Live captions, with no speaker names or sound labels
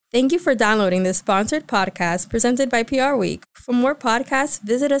Thank you for downloading this sponsored podcast presented by PR Week. For more podcasts,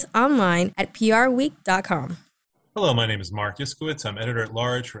 visit us online at prweek.com. Hello, my name is Mark Iskowitz. I'm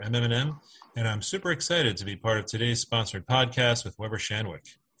editor-at-large for MM&M, and I'm super excited to be part of today's sponsored podcast with Weber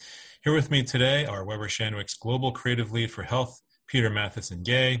Shandwick. Here with me today are Weber Shandwick's Global Creative Lead for Health, Peter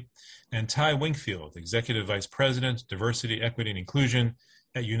Matheson-Gay, and Ty Wingfield, Executive Vice President, Diversity, Equity, and Inclusion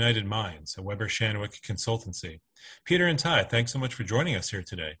at United Minds, a Weber Shandwick consultancy. Peter and Ty, thanks so much for joining us here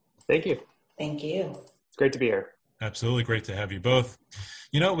today. Thank you. Thank you. It's great to be here. Absolutely great to have you both.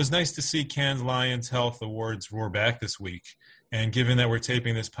 You know, it was nice to see Cannes Lions Health Awards roar back this week. And given that we're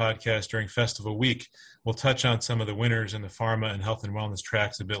taping this podcast during Festival Week, we'll touch on some of the winners in the pharma and health and wellness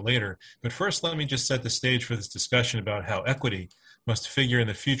tracks a bit later. But first, let me just set the stage for this discussion about how equity must figure in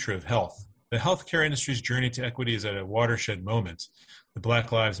the future of health. The healthcare industry's journey to equity is at a watershed moment. The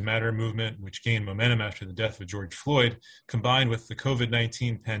Black Lives Matter movement, which gained momentum after the death of George Floyd, combined with the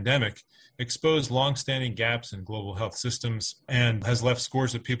COVID-19 pandemic, exposed long-standing gaps in global health systems and has left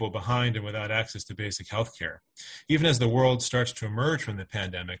scores of people behind and without access to basic health care. Even as the world starts to emerge from the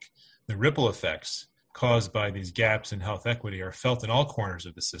pandemic, the ripple effects caused by these gaps in health equity are felt in all corners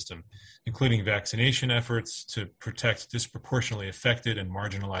of the system, including vaccination efforts to protect disproportionately affected and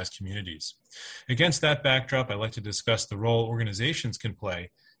marginalized communities. Against that backdrop, I'd like to discuss the role organizations can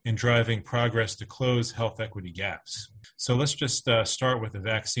play in driving progress to close health equity gaps. So let's just start with the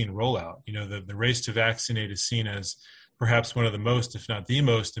vaccine rollout. You know, the race to vaccinate is seen as perhaps one of the most, if not the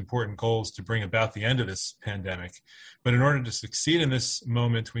most important goals to bring about the end of this pandemic. But in order to succeed in this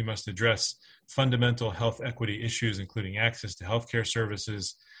moment, we must address fundamental health equity issues, including access to healthcare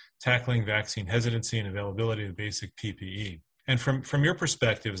services, tackling vaccine hesitancy and availability of basic PPE. And from your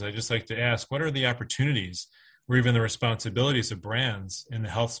perspectives, I'd just like to ask, what are the opportunities or even the responsibilities of brands in the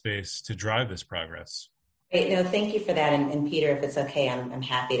health space to drive this progress? Great. No, thank you for that. And Peter, if it's okay, I'm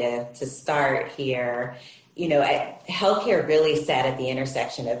happy to start here. You know, healthcare really sat at the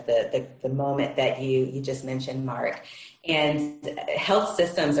intersection of the moment that you just mentioned, Mark. And health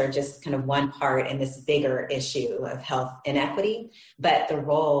systems are just kind of one part in this bigger issue of health inequity. But the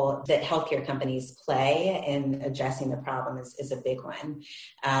role that healthcare companies play in addressing the problem is a big one.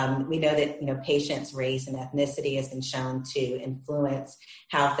 We know that, you know, patients' race and ethnicity has been shown to influence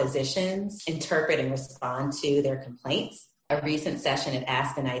how physicians interpret and respond to their complaints. A recent session at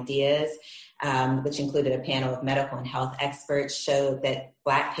Aspen Ideas, which included a panel of medical and health experts, showed that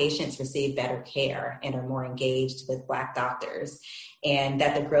Black patients receive better care and are more engaged with Black doctors, and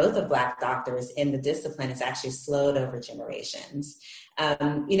that the growth of Black doctors in the discipline has actually slowed over generations.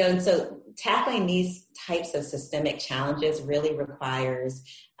 You know, and so tackling these types of systemic challenges really requires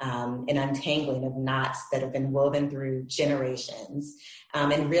an untangling of knots that have been woven through generations,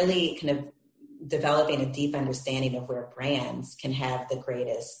 and really kind of developing a deep understanding of where brands can have the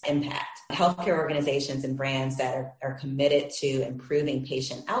greatest impact. Healthcare organizations and brands that are committed to improving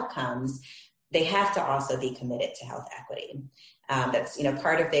patient outcomes, they have to also be committed to health equity. That's, you know,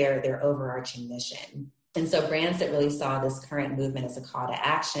 part of their overarching mission. And so brands that really saw this current movement as a call to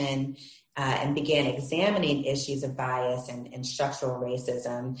action and began examining issues of bias and structural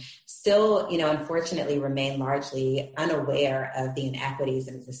racism still, you know, unfortunately remain largely unaware of the inequities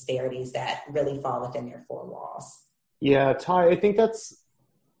and disparities that really fall within their four walls. Yeah, Ty, I think that's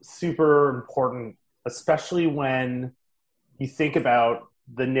super important, especially when you think about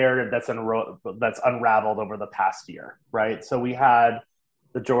the narrative that's unraveled over the past year, right? So we had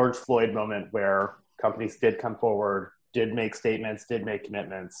the George Floyd moment where companies did come forward, did make statements, did make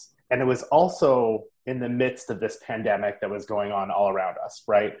commitments. And it was also in the midst of this pandemic that was going on all around us,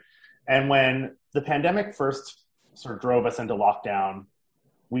 right? And when the pandemic first sort of drove us into lockdown,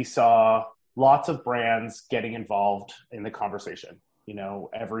 we saw lots of brands getting involved in the conversation. You know,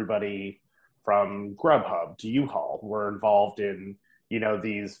 everybody from Grubhub to U-Haul were involved in, you know,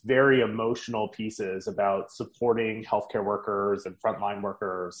 these very emotional pieces about supporting healthcare workers and frontline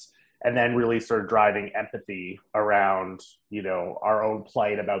workers, and then really sort of driving empathy around, you know, our own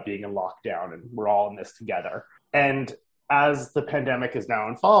plight about being in lockdown, and we're all in this together. And as the pandemic is now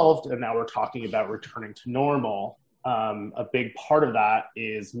involved, and now we're talking about returning to normal, a big part of that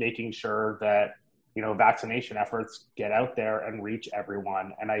is making sure that, you know, vaccination efforts get out there and reach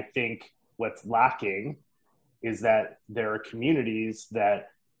everyone. And I think what's lacking is that there are communities that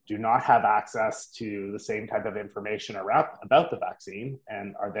do not have access to the same type of information about the vaccine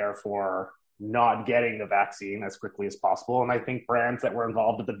and are therefore not getting the vaccine as quickly as possible. And I think brands that were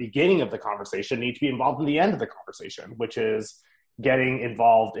involved at the beginning of the conversation need to be involved in the end of the conversation, which is getting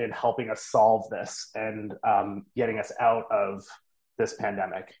involved in helping us solve this and getting us out of this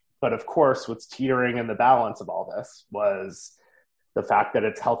pandemic. But of course, what's teetering in the balance of all this was the fact that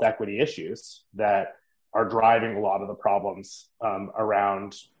it's health equity issues that are driving a lot of the problems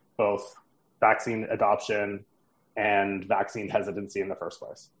around both vaccine adoption and vaccine hesitancy in the first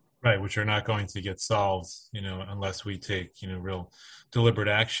place. Right, which are not going to get solved, unless we take, real deliberate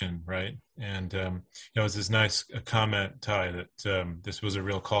action, right? And, it's this nice comment, Ty, that this was a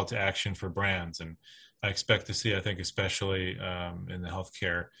real call to action for brands. And I expect to see, I think, especially in the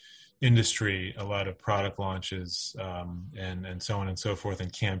healthcare industry, a lot of product launches and so on and so forth,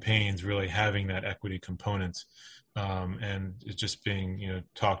 and campaigns really having that equity component and it just being,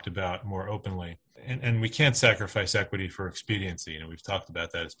 talked about more openly. And we can't sacrifice equity for expediency. We've talked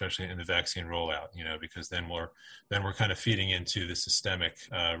about that, especially in the vaccine rollout, because then we're kind of feeding into the systemic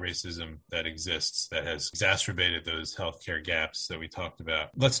racism that exists that has exacerbated those healthcare gaps that we talked about.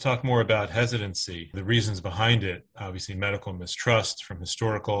 Let's talk more about hesitancy, the reasons behind it. Obviously, medical mistrust from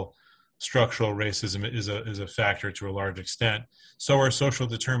historical structural racism is a factor to a large extent. So are social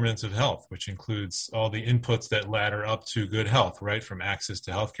determinants of health, which includes all the inputs that ladder up to good health, right? From access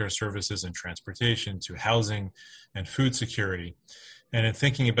to healthcare services and transportation to housing and food security. And in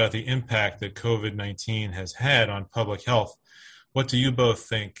thinking about the impact that COVID-19 has had on public health, what do you both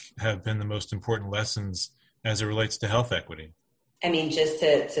think have been the most important lessons as it relates to health equity? I mean, just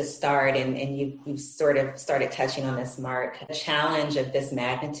to start, and you've sort of started touching on this, Mark, a challenge of this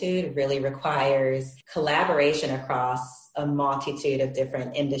magnitude really requires collaboration across a multitude of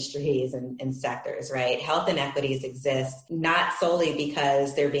different industries and sectors, right? Health inequities exist not solely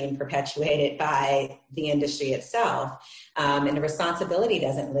because they're being perpetuated by the industry itself, and the responsibility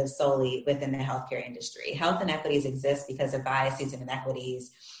doesn't live solely within the healthcare industry. Health inequities exist because of biases and inequities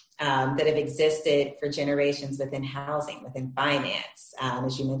that have existed for generations within housing, within finance,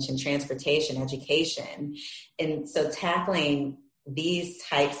 as you mentioned, transportation, education. And so tackling these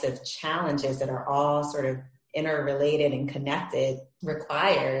types of challenges that are all sort of interrelated and connected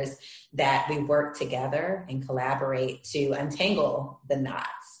requires that we work together and collaborate to untangle the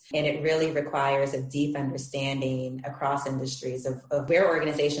knots. And it really requires a deep understanding across industries of where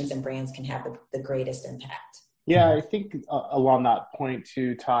organizations and brands can have the greatest impact. Yeah, I think along that point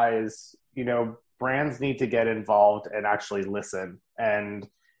too, Ty, is, brands need to get involved and actually listen and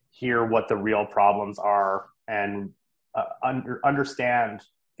hear what the real problems are and understand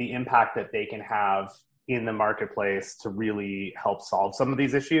the impact that they can have in the marketplace to really help solve some of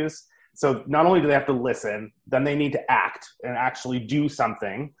these issues. So not only do they have to listen, then they need to act and actually do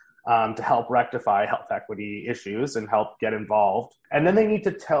something to help rectify health equity issues and help get involved. And then they need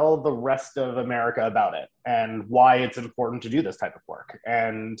to tell the rest of America about it and why it's important to do this type of work.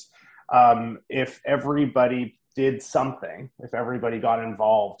 And if everybody did something, if everybody got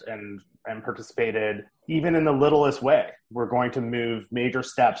involved and participated, even in the littlest way, we're going to move major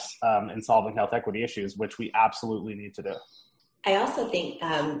steps in solving health equity issues, which we absolutely need to do. I also think,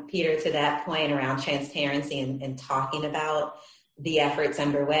 Peter, to that point around transparency and talking about the efforts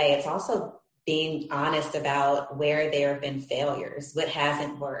underway, it's also being honest about where there have been failures, what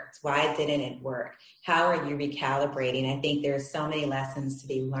hasn't worked, why didn't it work, how are you recalibrating? I think there's so many lessons to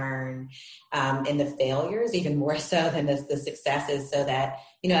be learned in the failures, even more so than the successes, so that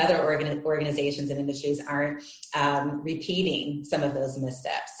other organizations and industries aren't repeating some of those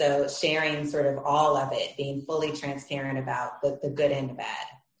missteps. So sharing sort of all of it, being fully transparent about the good and the bad.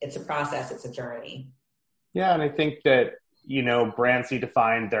 It's a process, it's a journey. Yeah, and I think that brands need to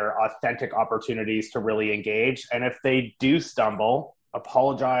find their authentic opportunities to really engage. And if they do stumble,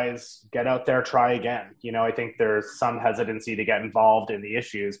 apologize, get out there, try again. I think there's some hesitancy to get involved in the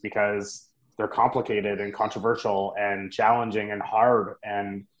issues because they're complicated and controversial and challenging and hard.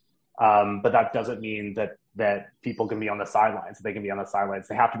 And but that doesn't mean that people can be on the sidelines. They can be on the sidelines.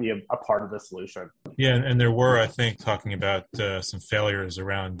 They have to be a part of the solution. Yeah, and there were, I think, talking about some failures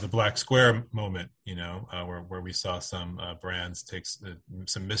around the Black Square moment, where we saw some brands take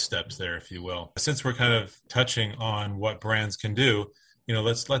some missteps there, if you will. Since we're kind of touching on what brands can do,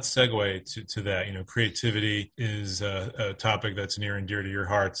 let's segue to that. Creativity is a topic that's near and dear to your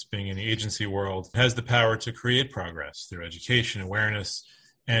hearts. Being in the agency world, it has the power to create progress through education, awareness,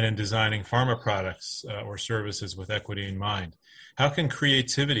 and in designing pharma products or services with equity in mind. How can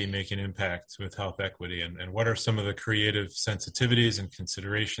creativity make an impact with health equity? And what are some of the creative sensitivities and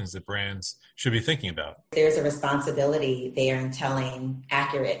considerations that brands should be thinking about? There's a responsibility there in telling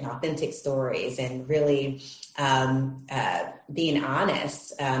accurate and authentic stories and really being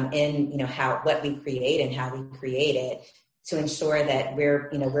honest in what we create and how we create it, to ensure that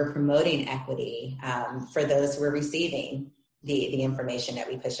we're promoting equity for those who are receiving the information that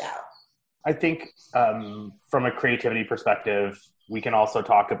we push out. I think from a creativity perspective, we can also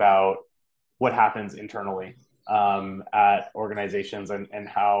talk about what happens internally. at organizations and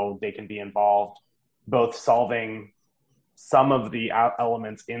how they can be involved, both solving some of the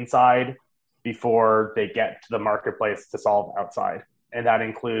elements inside before they get to the marketplace to solve outside. And that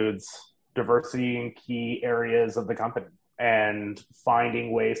includes diversity in key areas of the company and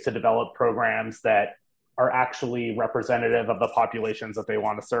finding ways to develop programs that are actually representative of the populations that they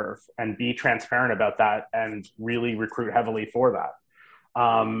want to serve, and be transparent about that and really recruit heavily for that.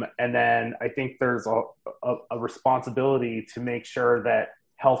 And then I think there's a responsibility to make sure that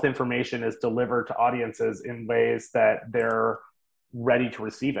health information is delivered to audiences in ways that they're ready to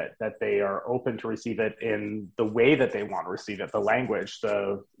receive it, that they are open to receive it in the way that they want to receive it, the language,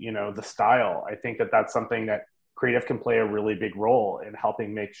 the style. I think that that's something that creative can play a really big role in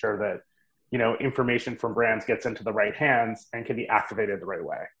helping make sure that, information from brands gets into the right hands and can be activated the right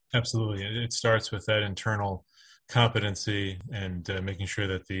way. Absolutely. It starts with that internal competency and making sure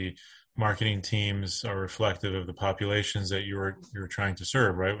that the marketing teams are reflective of the populations that you're trying to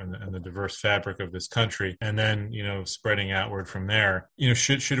serve, right? And the diverse fabric of this country. And then, spreading outward from there.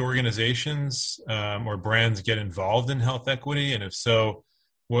 Should organizations or brands get involved in health equity? And if so,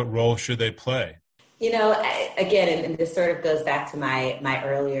 what role should they play? Again, and this sort of goes back to my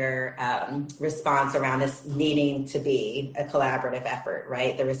earlier response around this needing to be a collaborative effort,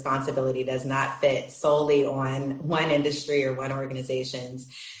 right? The responsibility does not fit solely on one industry or one organization's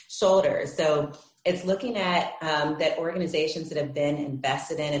shoulders. So it's looking at that organizations that have been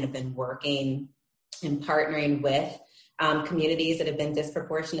invested in and have been working and partnering with communities that have been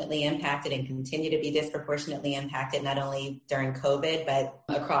disproportionately impacted and continue to be disproportionately impacted, not only during COVID, but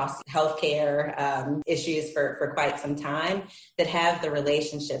across healthcare issues for quite some time, that have the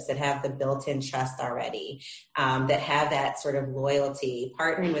relationships, that have the built-in trust already, that have that sort of loyalty,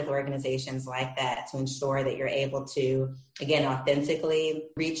 partnering with organizations like that to ensure that you're able to, again, authentically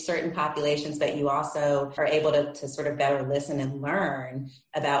reach certain populations, but you also are able to sort of better listen and learn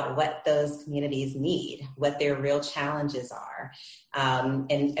about what those communities need, what their real challenges are.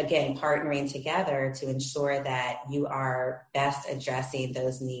 And again, partnering together to ensure that you are best addressing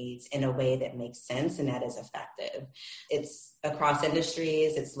those needs in a way that makes sense and that is effective. It's across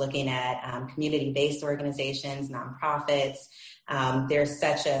industries. It's looking at community-based organizations, nonprofits. There's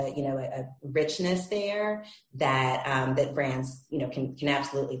such a richness there that brands can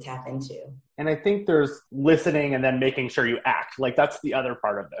absolutely tap into. And I think there's listening and then making sure you act. Like, that's the other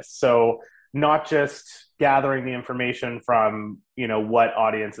part of this. So not just gathering the information from what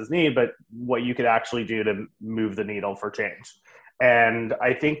audiences need, but what you could actually do to move the needle for change. And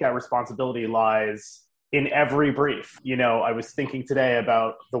I think that responsibility lies in every brief. I was thinking today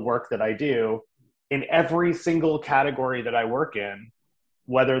about the work that I do. In every single category that I work in,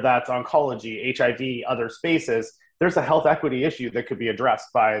 whether that's oncology, HIV, other spaces, there's a health equity issue that could be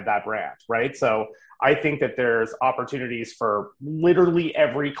addressed by that brand, right? So I think that there's opportunities for literally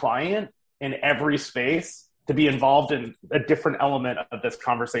every client in every space to be involved in a different element of this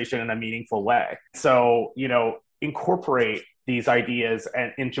conversation in a meaningful way. So, incorporate these ideas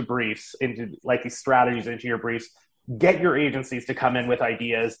into briefs, into like these strategies into your briefs. Get your agencies to come in with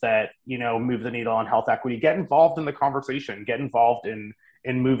ideas that, move the needle on health equity. Get involved in the conversation. Get involved in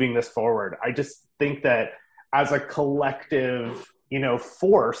moving this forward. I just think that as a collective,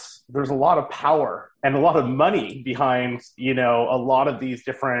 force, there's a lot of power and a lot of money behind, a lot of these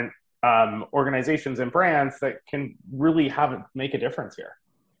different organizations and brands that can really make a difference here.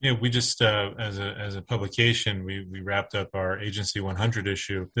 Yeah, we just, as a publication, we wrapped up our Agency 100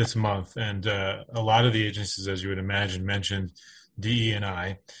 issue this month, and a lot of the agencies, as you would imagine, mentioned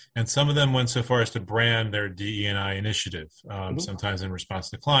DE&I, and some of them went so far as to brand their DE&I initiative, sometimes in response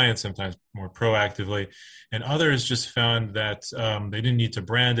to clients, sometimes more proactively, and others just found that they didn't need to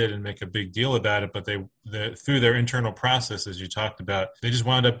brand it and make a big deal about it, but through their internal process, as you talked about, they just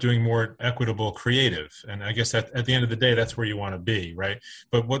wound up doing more equitable creative. And I guess at the end of the day, that's where you want to be, right?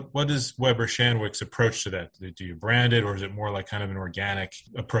 But what is Weber Shandwick's approach to that? Do you brand it, or is it more like kind of an organic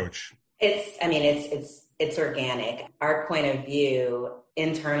approach? It's organic. Our point of view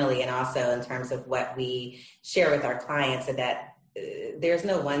internally and also in terms of what we share with our clients is that there's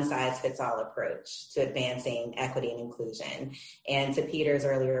no one-size-fits-all approach to advancing equity and inclusion. And to Peter's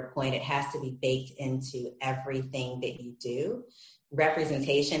earlier point, it has to be baked into everything that you do.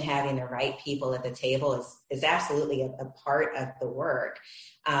 Representation, having the right people at the table is absolutely a part of the work.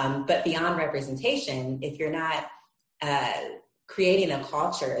 But beyond representation, if you're not creating a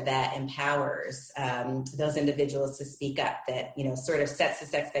culture that empowers those individuals to speak up, that sort of sets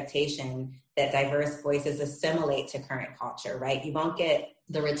this expectation that diverse voices assimilate to current culture, right? You won't get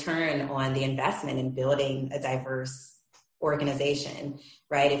the return on the investment in building a diverse organization,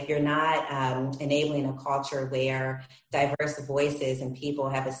 right? If you're not enabling a culture where diverse voices and people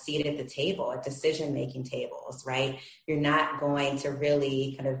have a seat at the table, at decision-making tables, right? You're not going to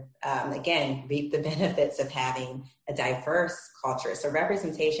really kind of, again, reap the benefits of having a diverse culture. So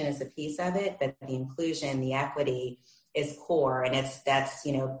representation is a piece of it, but the inclusion, the equity is core. And that's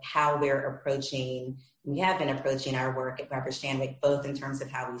how we have been approaching our work at Weber Shandwick, both in terms of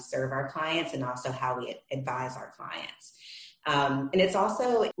how we serve our clients and also how we advise our clients. And it's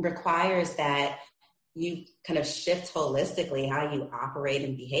also requires that you kind of shift holistically how you operate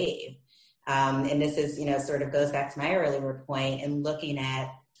and behave. And this is, sort of goes back to my earlier point in looking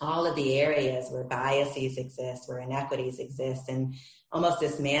at all of the areas where biases exist, where inequities exist, and almost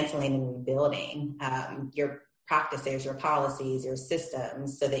dismantling and rebuilding your practices, your policies, your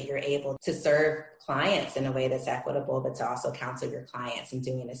systems, so that you're able to serve clients in a way that's equitable, but to also counsel your clients in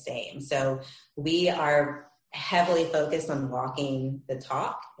doing the same. So we are heavily focused on walking the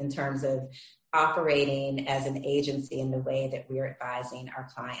talk in terms of operating as an agency in the way that we're advising our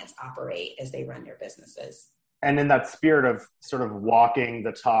clients operate as they run their businesses. And in that spirit of sort of walking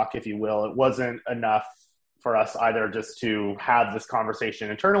the talk, if you will, it wasn't enough for us either just to have this conversation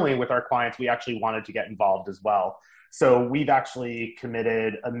internally with our clients. We actually wanted to get involved as well. So we've actually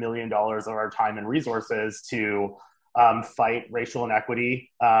committed $1 million of our time and resources to fight racial inequity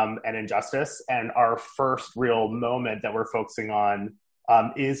and injustice. And our first real moment that we're focusing on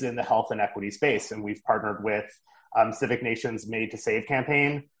is in the health and equity space. And we've partnered with Civic Nation's Made to Save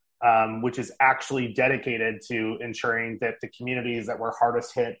campaign, which is actually dedicated to ensuring that the communities that were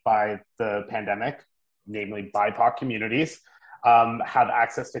hardest hit by the pandemic, namely BIPOC communities, have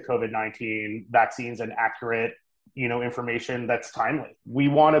access to COVID-19 vaccines and accurate, information that's timely. We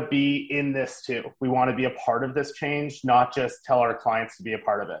want to be in this too. We want to be a part of this change, not just tell our clients to be a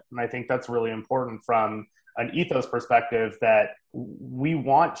part of it. And I think that's really important from an ethos perspective, that we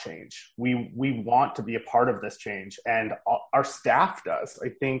want change. We want to be a part of this change, and our staff does. I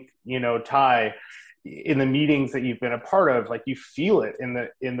think, Ty, in the meetings that you've been a part of, like, you feel it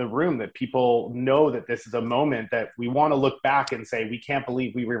in the room, that people know that this is a moment that we want to look back and say, we can't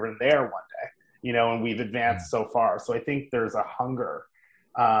believe we were even there one day, and we've advanced so far. So I think there's a hunger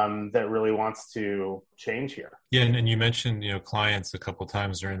that really wants to change here. Yeah, and you mentioned, clients a couple of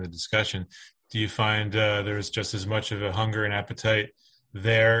times during the discussion. Do you find there's just as much of a hunger and appetite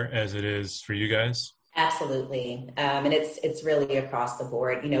there as it is for you guys? Absolutely. And it's really across the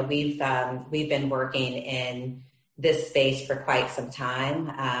board. We've been working in this space for quite some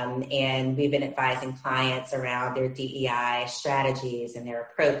time. And we've been advising clients around their DEI strategies and their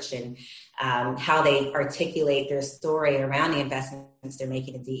approach, and how they articulate their story around the investments they're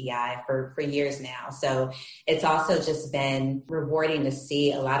making in DEI for years now. So it's also just been rewarding to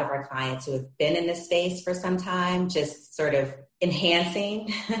see a lot of our clients who have been in this space for some time just sort of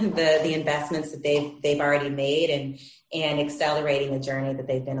enhancing the investments that they've already made and accelerating the journey that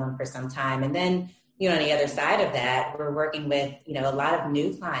they've been on for some time. And then, on the other side of that, we're working with, a lot of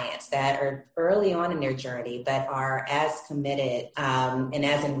new clients that are early on in their journey, but are as committed and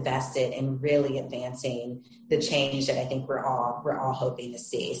as invested in really advancing the change that I think we're all hoping to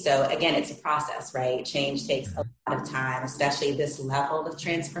see. So again, it's a process, right? Change takes a lot of time, especially this level of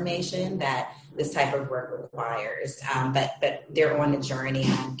transformation that this type of work requires. But they're on the journey,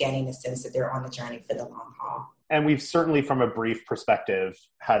 and I'm getting the sense that they're on the journey for the long haul. And we've certainly, from a brief perspective,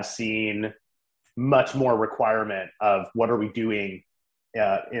 have seen much more requirement of what are we doing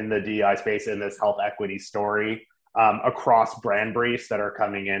in the DEI space in this health equity story across brand briefs that are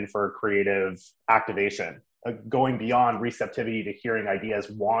coming in for creative activation, going beyond receptivity to hearing ideas,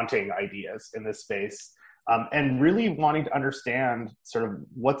 wanting ideas in this space, and really wanting to understand sort of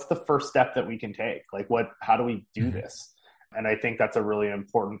what's the first step that we can take, like how do we do this? And I think that's a really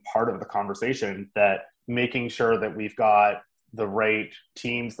important part of the conversation, that making sure that we've got the right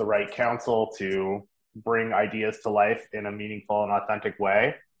teams, the right counsel to bring ideas to life in a meaningful and authentic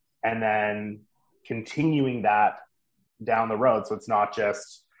way, and then continuing that down the road. So it's not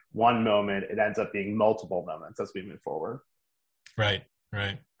just one moment, it ends up being multiple moments as we move forward. Right.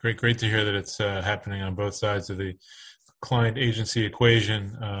 Great to hear that it's happening on both sides of the client agency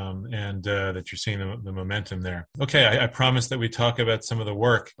equation, and that you're seeing the momentum there. Okay, I promised that we talk about some of the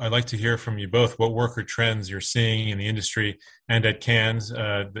work. I'd like to hear from you both what work or trends you're seeing in the industry and at Cannes,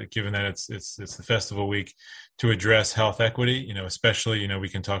 given that it's the festival week, to address health equity. Especially, we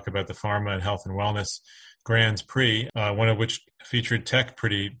can talk about the Pharma and Health and Wellness Grands Prix, one of which featured tech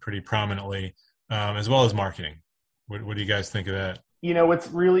pretty prominently, as well as marketing. What do you guys think of that? It's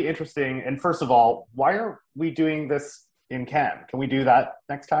really interesting. And first of all, why are we doing this in CAN. Can we do that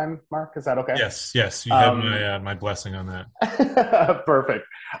next time, Mark? Is that okay? Yes. You have my blessing on that. Perfect.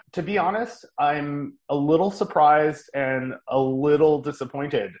 To be honest, I'm a little surprised and a little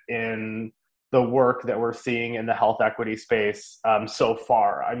disappointed in the work that we're seeing in the health equity space so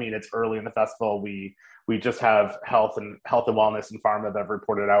far. I mean, it's early in the festival. We just have health and wellness and pharma that have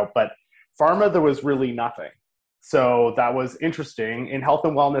reported out, but pharma, there was really nothing. So that was interesting. In health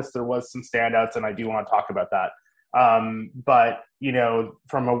and wellness, there was some standouts, and I do want to talk about that. But,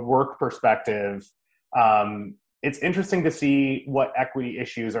 from a work perspective, it's interesting to see what equity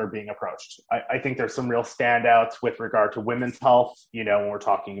issues are being approached. I think there's some real standouts with regard to women's health, when we're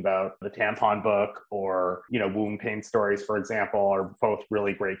talking about the tampon book or, womb pain stories, for example, are both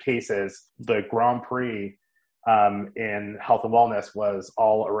really great cases. The Grand Prix in health and wellness was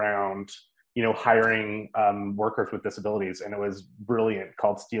all around hiring workers with disabilities. And it was brilliant,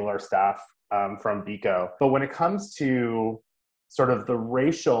 called Steal Our Staff from BICO. But when it comes to sort of the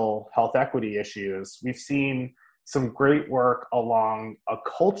racial health equity issues, we've seen some great work along a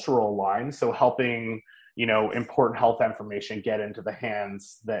cultural line. So helping, important health information get into the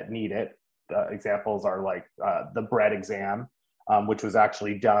hands that need it. Examples are like the bread exam, which was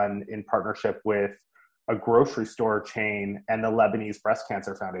actually done in partnership with a grocery store chain and the Lebanese Breast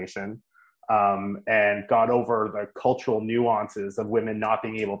Cancer Foundation. And got over the cultural nuances of women not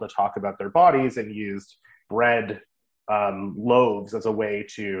being able to talk about their bodies, and used bread loaves as a way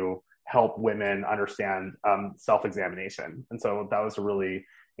to help women understand self-examination. And so that was a really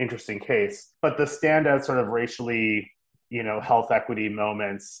interesting case. But the standout sort of racially, health equity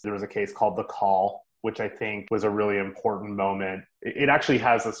moments, there was a case called The Call, which I think was a really important moment. It actually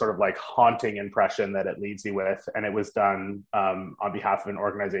has a sort of like haunting impression that it leaves you with. And it was done on behalf of an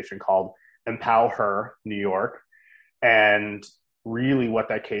organization called Empower Her New York. And really what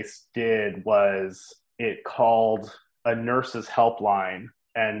that case did was it called a nurse's helpline,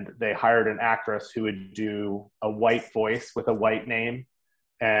 and they hired an actress who would do a white voice with a white name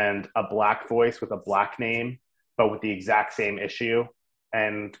and a black voice with a black name, but with the exact same issue,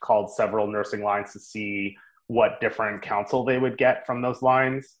 and called several nursing lines to see what different counsel they would get from those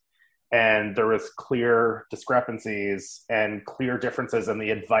lines. And there was clear discrepancies and clear differences in the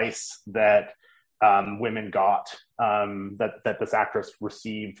advice that women got, that this actress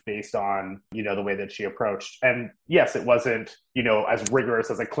received based on, the way that she approached. And yes, it wasn't, as rigorous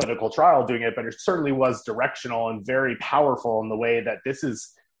as a clinical trial doing it, but it certainly was directional and very powerful in the way that this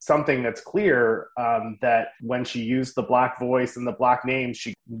is something that's clear, that when she used the black voice and the black name,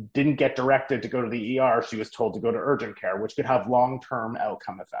 she didn't get directed to go to the ER. She was told to go to urgent care, which could have long-term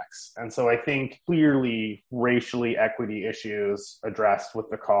outcome effects. And so I think clearly racially equity issues addressed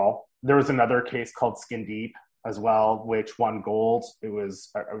with The Call. There was another case called Skin Deep as well, which won gold. I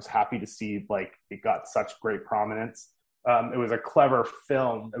was happy to see it got such great prominence. It was a clever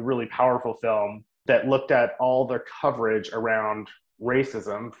film, a really powerful film that looked at all the coverage around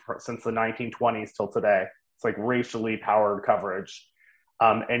racism since the 1920s till today. It's like racially powered coverage,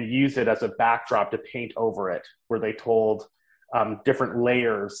 and used it as a backdrop to paint over it, where they told different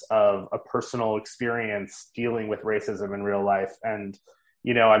layers of a personal experience dealing with racism in real life. And,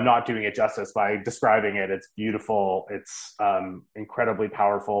 I'm not doing it justice by describing it. It's beautiful. It's incredibly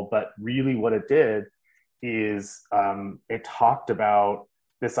powerful. But really what it did is it talked about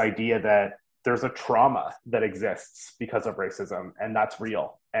this idea that there's a trauma that exists because of racism, and that's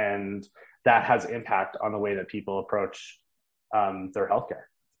real. And that has impact on the way that people approach their healthcare.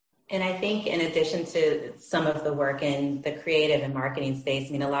 And I think in addition to some of the work in the creative and marketing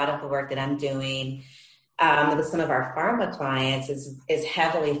space, a lot of the work that I'm doing with some of our pharma clients is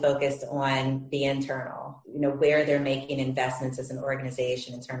heavily focused on the internal, where they're making investments as an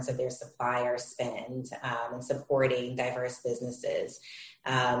organization in terms of their supplier spend, and supporting diverse businesses.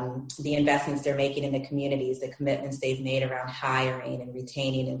 The investments they're making in the communities, the commitments they've made around hiring and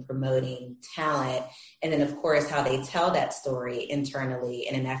retaining and promoting talent. And then, of course, how they tell that story internally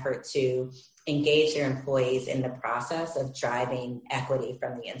in an effort to engage their employees in the process of driving equity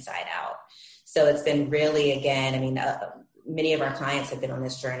from the inside out. So it's been really, again, many of our clients have been on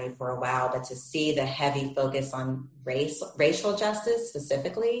this journey for a while, but to see the heavy focus on racial justice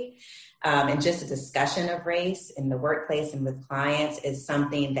specifically, and just a discussion of race in the workplace and with clients is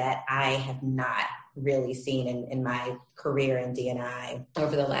something that I have not really seen in my career in D&I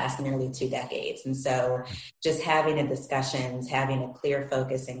over the last nearly 2 decades. And so just having the discussions, having a clear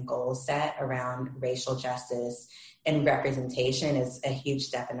focus and goal set around racial justice and representation is a huge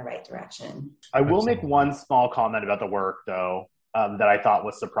step in the right direction. I will make one small comment about the work, though, that I thought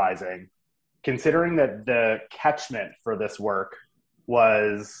was surprising, considering that the catchment for this work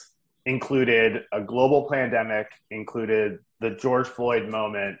was included a global pandemic, included the George Floyd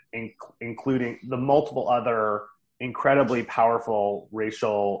moment, including the multiple other incredibly powerful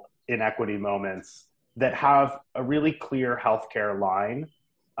racial inequity moments that have a really clear healthcare line,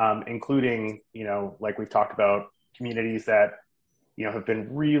 including, like we've talked about, communities that, have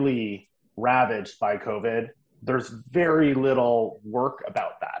been really ravaged by COVID. There's very little work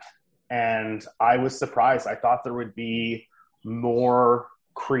about that. And I was surprised. I thought there would be more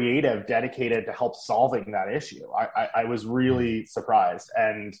creative dedicated to help solving that issue. I was really surprised,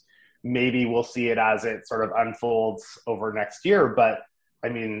 and maybe we'll see it as it sort of unfolds over next year. But I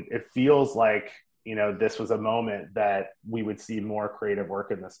mean, it feels like, this was a moment that we would see more creative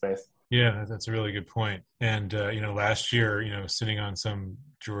work in this space. Yeah, that's a really good point. And, last year, sitting on some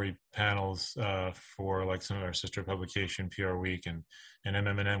jury panels for like some of our sister publication, PR Week and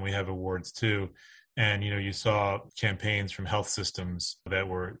MMN, we have awards too. And, you saw campaigns from health systems that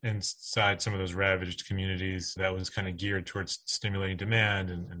were inside some of those ravaged communities that was kind of geared towards stimulating demand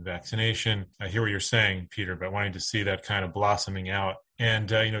and vaccination. I hear what you're saying, Peter, about wanting to see that kind of blossoming out. And,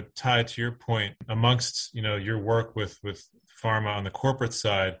 Ty, to your point, amongst, your work with pharma on the corporate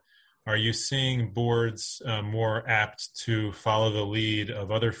side, are you seeing boards more apt to follow the lead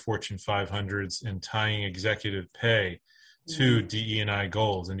of other Fortune 500s in tying executive pay to DE&I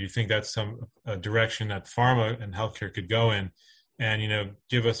goals? And do you think that's some direction that pharma and healthcare could go in? And,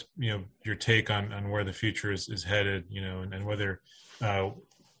 give us, your take on where the future is headed, and whether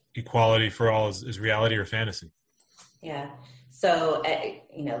equality for all is reality or fantasy. Yeah. So,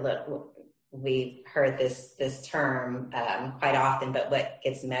 look, we've heard this term quite often, but what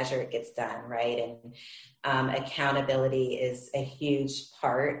gets measured gets done, right? And accountability is a huge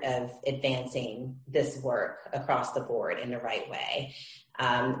part of advancing this work across the board in the right way.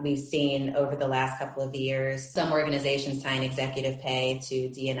 We've seen over the last couple of years, some organizations tying executive pay to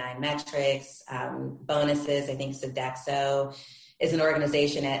D&I metrics, bonuses. I think Sodexo is an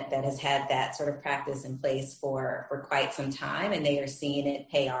organization that has had that sort of practice in place for quite some time, and they are seeing it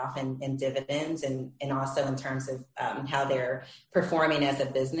pay off in dividends and also in terms of how they're performing as a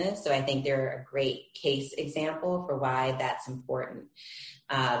business. So I think they're a great case example for why that's important.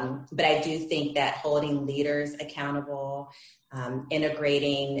 But I do think that holding leaders accountable,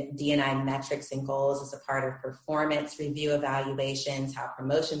 integrating D&I metrics and goals as a part of performance review evaluations, how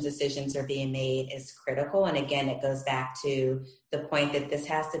promotion decisions are being made is critical. And again, it goes back to the point that this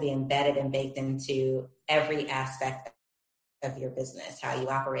has to be embedded and baked into every aspect of your business, how you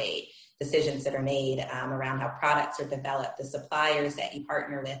operate, decisions that are made around how products are developed, the suppliers that you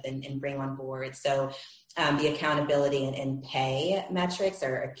partner with and bring on board. So the accountability and pay metrics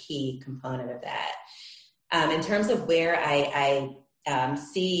are a key component of that. In terms of where I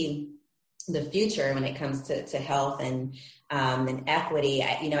see the future when it comes to health and equity,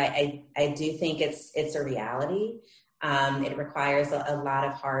 I do think it's a reality. It requires a lot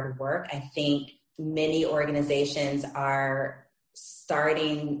of hard work. I think many organizations are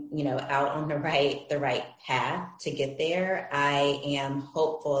starting, out on the right path to get there. I am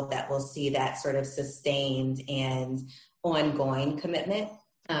hopeful that we'll see that sort of sustained and ongoing commitment.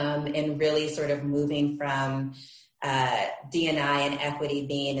 And really sort of moving from D&I and equity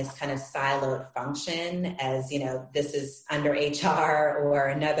being this kind of siloed function as, this is under HR or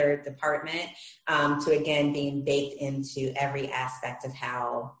another department, to again being baked into every aspect of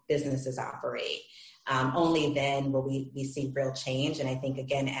how businesses operate. Only then will we see real change. And I think,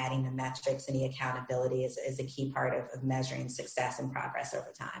 again, adding the metrics and the accountability is a key part of measuring success and progress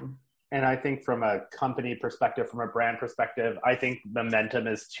over time. And I think from a company perspective, from a brand perspective, I think momentum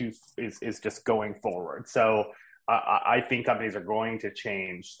is just going forward. So I think companies are going to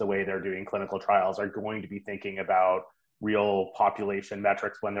change the way they're doing clinical trials, are going to be thinking about real population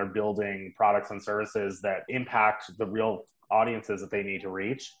metrics when they're building products and services that impact the real audiences that they need to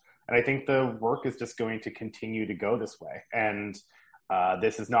reach. And I think the work is just going to continue to go this way. And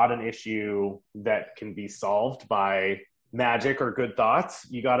this is not an issue that can be solved by magic or good thoughts.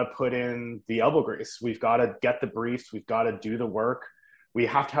 You got to put in the elbow grease. We've got to get the briefs. We've got to do the work. We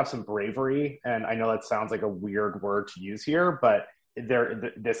have to have some bravery. And I know that sounds like a weird word to use here, but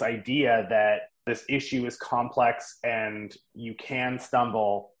this idea that this issue is complex and you can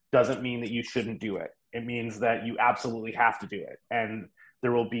stumble doesn't mean that you shouldn't do it. It means that you absolutely have to do it. And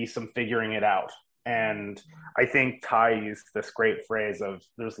there will be some figuring it out. And I think Ty used this great phrase of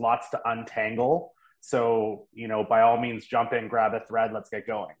there's lots to untangle. So, by all means, jump in, grab a thread, let's get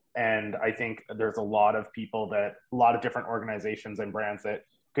going. And I think there's a lot of people a lot of different organizations and brands that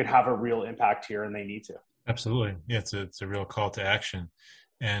could have a real impact here, and they need to. Absolutely. Yeah, it's a real call to action.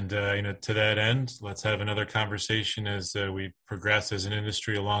 And, to that end, let's have another conversation as we progress as an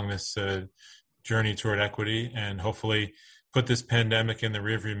industry along this journey toward equity and hopefully put this pandemic in the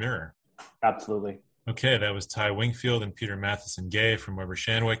rearview mirror. Absolutely. Okay, that was Ty Wingfield and Peter Matheson-Gay from Weber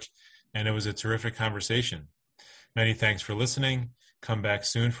Shandwick, and it was a terrific conversation. Many thanks for listening. Come back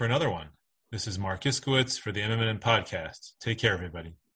soon for another one. This is Mark Iskowitz for the MMN Podcast. Take care, everybody.